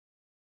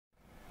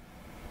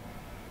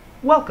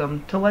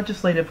Welcome to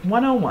Legislative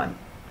 101,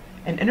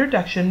 an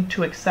introduction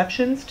to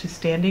exceptions to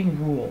standing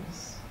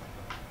rules.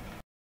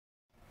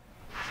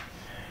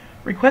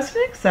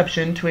 Requesting an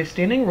exception to a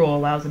standing rule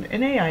allows an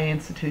NAIA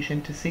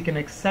institution to seek an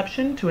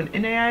exception to an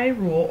NAIA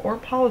rule or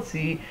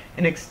policy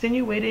in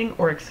extenuating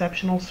or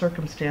exceptional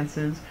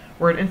circumstances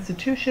where an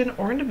institution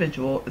or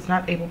individual is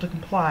not able to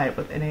comply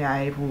with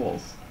NAIA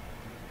rules.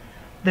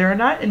 There are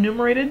not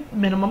enumerated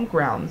minimum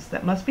grounds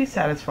that must be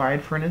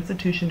satisfied for an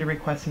institution to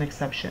request an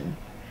exception.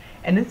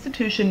 An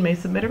institution may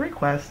submit a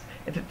request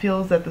if it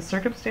feels that the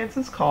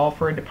circumstances call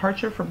for a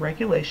departure from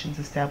regulations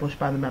established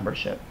by the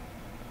membership.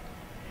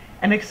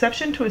 An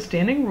exception to a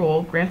standing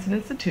rule grants an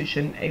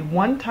institution a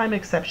one-time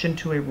exception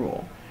to a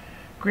rule.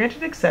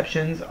 Granted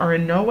exceptions are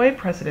in no way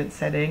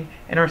precedent-setting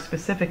and are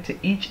specific to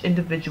each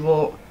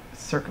individual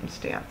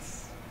circumstance.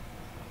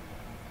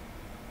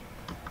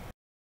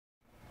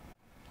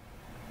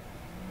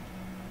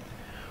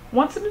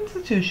 Once an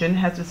institution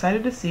has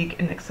decided to seek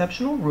an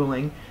exceptional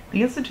ruling,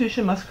 the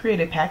institution must create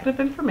a packet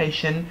of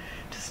information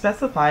to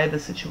specify the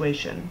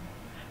situation.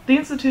 The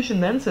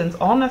institution then sends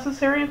all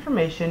necessary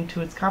information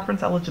to its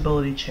conference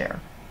eligibility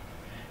chair.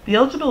 The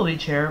eligibility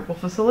chair will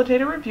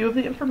facilitate a review of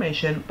the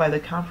information by the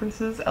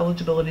conference's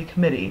eligibility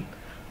committee,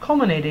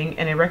 culminating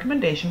in a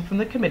recommendation from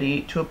the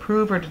committee to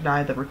approve or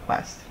deny the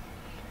request.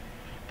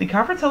 The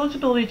conference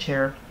eligibility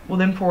chair will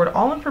then forward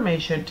all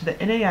information to the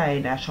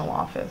NAIA National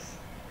Office.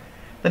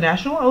 The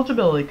National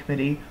Eligibility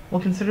Committee will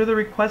consider the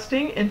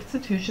requesting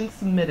institution's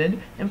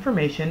submitted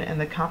information and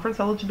the Conference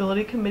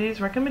Eligibility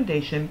Committee's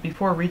recommendation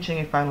before reaching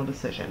a final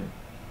decision.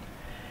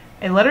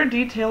 A letter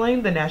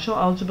detailing the National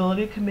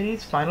Eligibility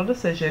Committee's final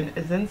decision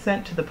is then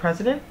sent to the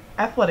President,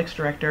 Athletics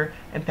Director,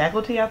 and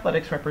Faculty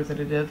Athletics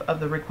Representative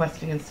of the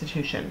requesting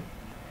institution.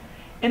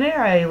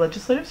 NAIA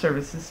Legislative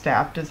Services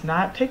staff does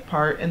not take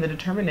part in the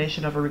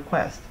determination of a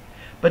request,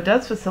 but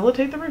does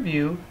facilitate the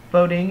review,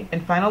 voting,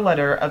 and final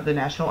letter of the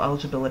National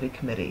Eligibility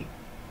Committee.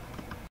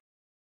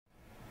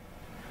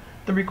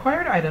 The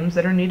required items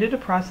that are needed to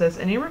process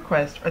any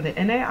request are the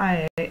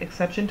NAIA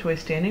exception to a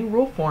standing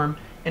rule form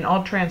and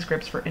all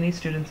transcripts for any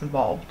students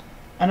involved.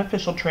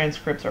 Unofficial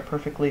transcripts are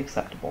perfectly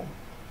acceptable.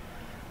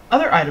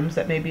 Other items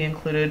that may be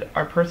included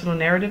are personal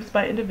narratives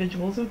by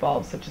individuals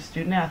involved, such as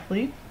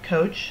student-athlete,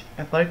 coach,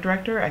 athletic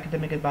director,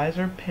 academic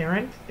advisor,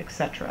 parent,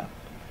 etc.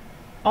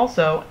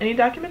 Also, any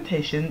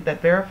documentation that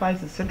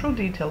verifies the central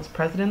details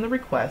present in the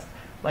request,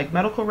 like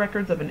medical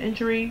records of an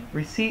injury,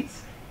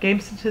 receipts, game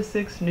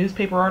statistics,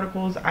 newspaper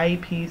articles,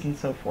 IEPs, and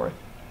so forth.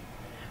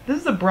 This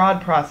is a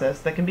broad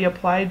process that can be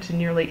applied to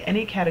nearly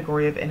any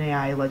category of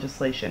NAIA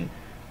legislation.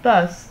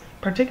 Thus,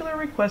 particular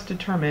requests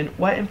determine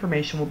what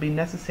information will be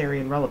necessary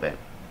and relevant.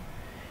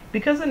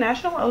 Because the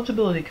National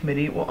Eligibility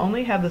Committee will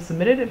only have the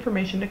submitted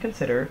information to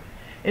consider,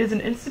 it is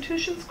an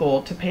institution's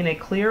goal to paint a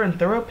clear and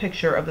thorough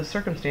picture of the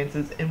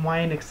circumstances and why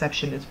an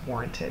exception is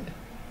warranted.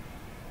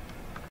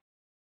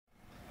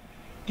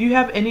 Do you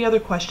have any other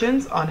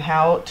questions on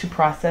how to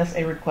process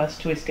a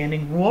request to a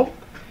standing rule?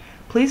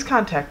 Please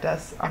contact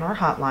us on our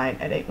hotline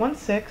at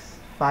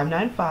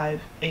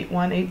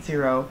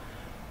 816-595-8180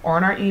 or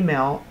on our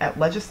email at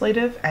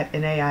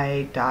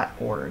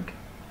legislative@naia.org.